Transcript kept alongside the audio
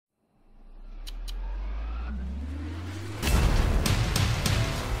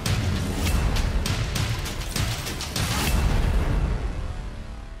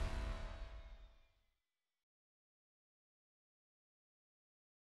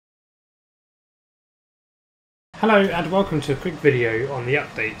Hello and welcome to a quick video on the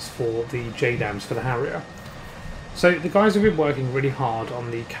updates for the JDAMs for the Harrier. So the guys have been working really hard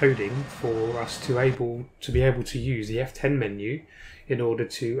on the coding for us to be able to use the F10 menu in order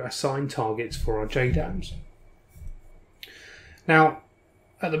to assign targets for our JDAMs. Now,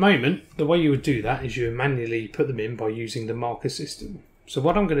 at the moment, the way you would do that is you would manually put them in by using the marker system. So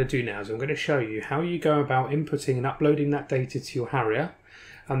what I'm going to do now is I'm going to show you how you go about inputting and uploading that data to your Harrier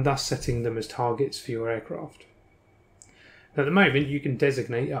and thus setting them as targets for your aircraft. At the moment, you can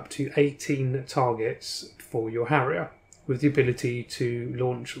designate up to 18 targets for your Harrier with the ability to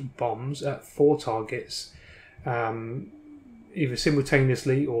launch bombs at 4 targets either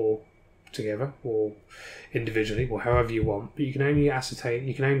simultaneously or together or individually or however you want, but you can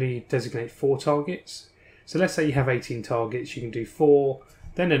only designate 4 targets. So let's say you have 18 targets, you can do 4,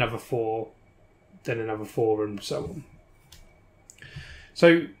 then another 4, then another 4 and so on.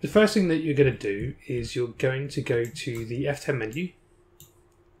 So the first thing that you're going to do is you're going to go to the F10 menu,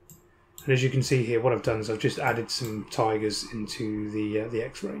 and as you can see here, what I've done is I've just added some tigers into the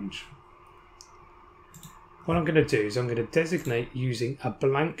X range. What I'm going to do is I'm going to designate using a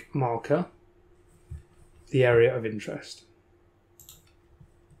blank marker the area of interest.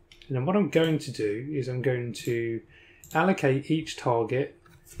 And then what I'm going to do is I'm going to allocate each target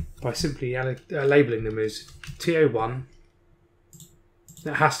by simply labelling them as TO1.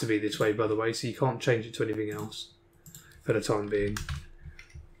 It has to be this way, by the way, so you can't change it to anything else for the time being.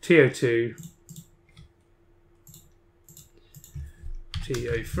 TO2,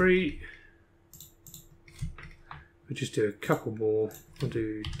 TO3. We'll just do a couple more. We'll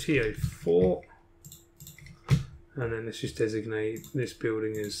do TO4. And then let's just designate this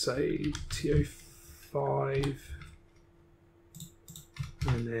building as, say, TO5.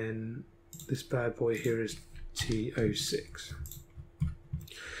 And then this bad boy here is TO6.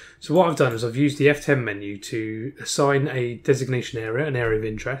 So what I've done is I've used the F10 menu to assign a designation area, an area of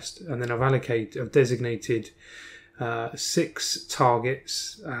interest, and then I've designated 6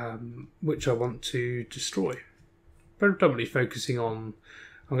 targets which I want to destroy. Predominantly focusing on,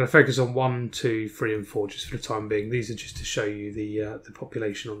 I'm going to focus on 1, 2, 3 and 4 just for the time being. These are just to show you the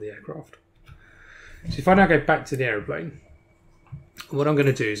population on the aircraft. So if I now go back to the aeroplane, what I'm going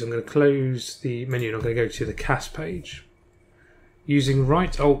to do is I'm going to close the menu and I'm going to go to the CAS page. Using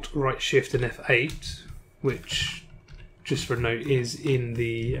right Alt, right Shift and F8, which, just for a note, is in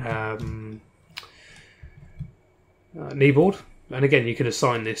the kneeboard. And again, you can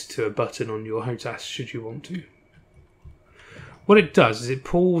assign this to a button on your HOTAS should you want to. What it does is it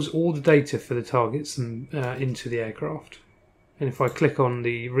pulls all the data for the targets into the aircraft. And if I click on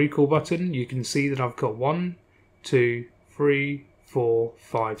the recall button, you can see that I've got 1, 2, 3, 4,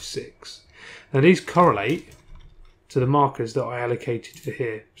 5, 6. Now these correlate to the markers that I allocated for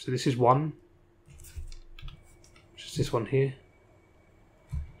here. So this is 1, just this one here.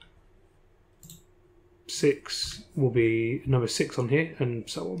 6 will be number 6 on here, and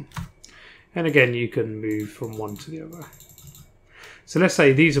so on. And again, you can move from one to the other. So let's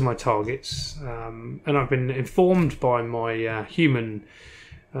say these are my targets, and I've been informed by my human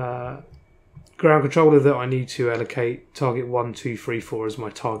ground controller that I need to allocate target 1, 2, 3, 4 as my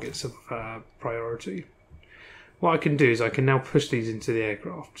targets of priority. What I can do is I can now push these into the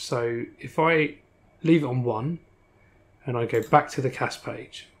aircraft. So if I leave it on 1 and I go back to the CAS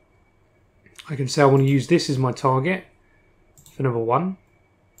page, I can say I want to use this as my target for number 1.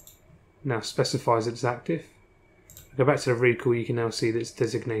 Now specifies it's active. I go back to the recall, you can now see that it's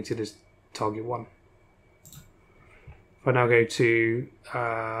designated as target 1. If I now go to,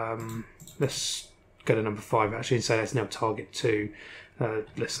 let's go to number 5 actually and say that's now target 2.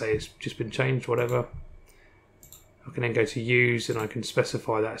 Let's say it's just been changed, whatever. I can then go to use and I can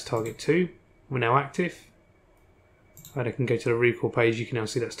specify that as target 2. We're now active. And I can go to the recall page, you can now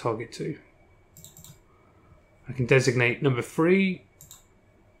see that's target 2. I can designate number 3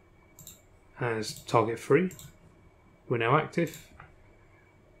 as target 3. We're now active.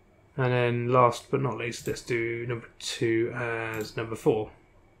 And then last but not least, let's do number 2 as number 4.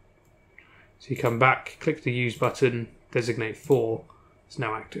 So you come back, click the use button, designate 4, it's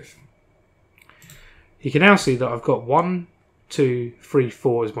now active. You can now see that I've got 1, 2, 3,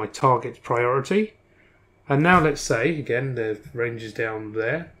 4 as my target priority. And now let's say, again, the range is down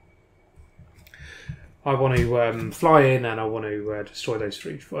there. I want to fly in and I want to destroy those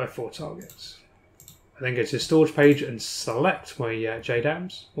 4 targets. I then go to the storage page and select my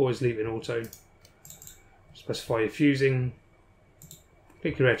JDAMs. Always leave it in auto. Specify your fusing.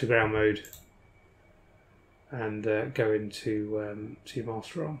 Pick your air to ground mode. And go into your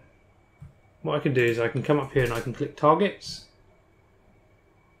master arm. What I can do is I can come up here and I can click targets.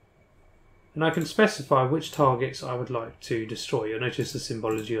 and I can specify which targets I would like to destroy. You'll notice the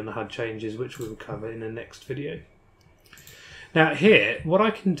symbology on the HUD changes, which we will cover in the next video. Now here, what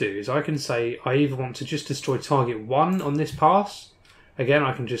I can do is I can say I either want to just destroy target 1 on this pass. Again,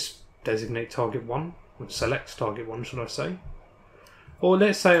 I can just designate target 1, or select target 1 should I say. Or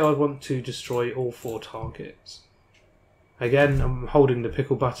let's say I want to destroy all 4 targets. Again, I'm holding the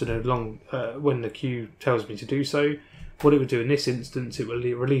pickle button along when the queue tells me to do so. What it would do in this instance, it will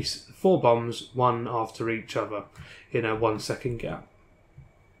release 4 bombs, one after each other, in a 1 second gap.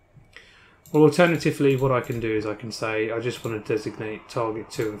 Or alternatively, what I can do is I can say I just want to designate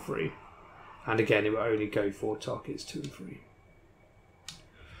target 2 and 3. And again, it will only go for targets 2 and 3.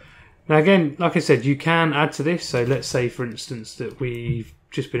 Now again, like I said, you can add to this. So let's say, for instance, that we've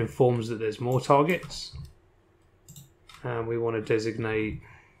just been informed that there's more targets. And we want to designate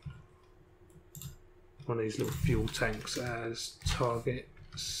one of these little fuel tanks as target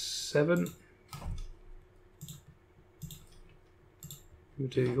 7. We'll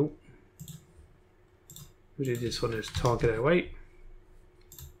do this one as target 08.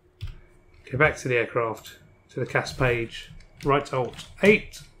 Go back to the aircraft, to the CAS page, right Alt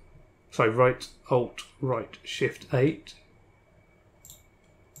 8. Sorry, right Alt, right Shift 8.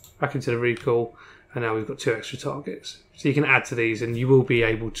 Back into the recall, and now we've got 2 extra targets. So you can add to these, and you will be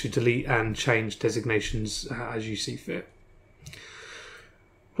able to delete and change designations as you see fit.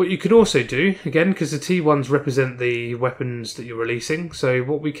 What you could also do, again, because the T1s represent the weapons that you're releasing, so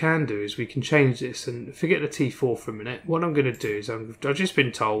what we can do is we can change this and forget the T4 for a minute. What I'm going to do is I've just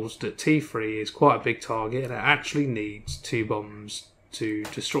been told that T3 is quite a big target and it actually needs 2 bombs to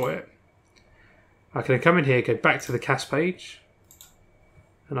destroy it. I can come in here, go back to the CAS page,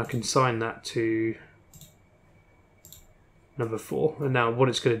 and I can assign that to number 4. And now what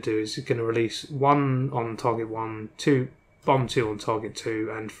it's going to do is it's going to release 1 on target 1, 2 bomb 2 on target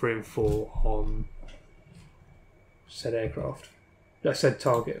 2, and 3 and 4 on said aircraft. That said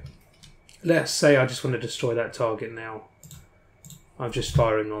target. Let's say I just want to destroy that target now. I'm just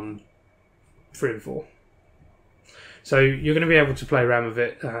firing on 3 and 4. So you're going to be able to play around with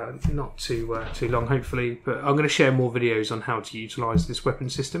it, not too long hopefully, but I'm going to share more videos on how to utilise this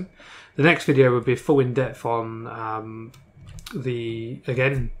weapon system. The next video will be full in depth on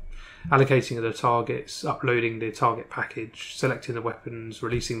again, allocating of the targets, uploading the target package, selecting the weapons,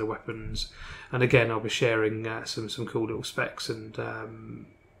 releasing the weapons, and again I'll be sharing some cool little specs and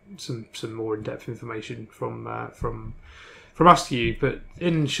some more in-depth information from us to you. But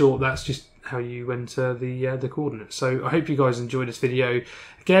in short, that's just how you enter the coordinates. So I hope you guys enjoyed this video.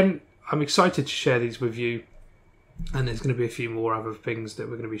 Again, I'm excited to share these with you, and there's going to be a few more other things that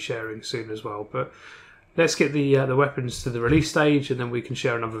we're going to be sharing soon as well. But let's get the weapons to the release stage, and then we can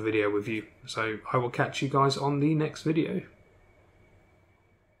share another video with you. So I will catch you guys on the next video.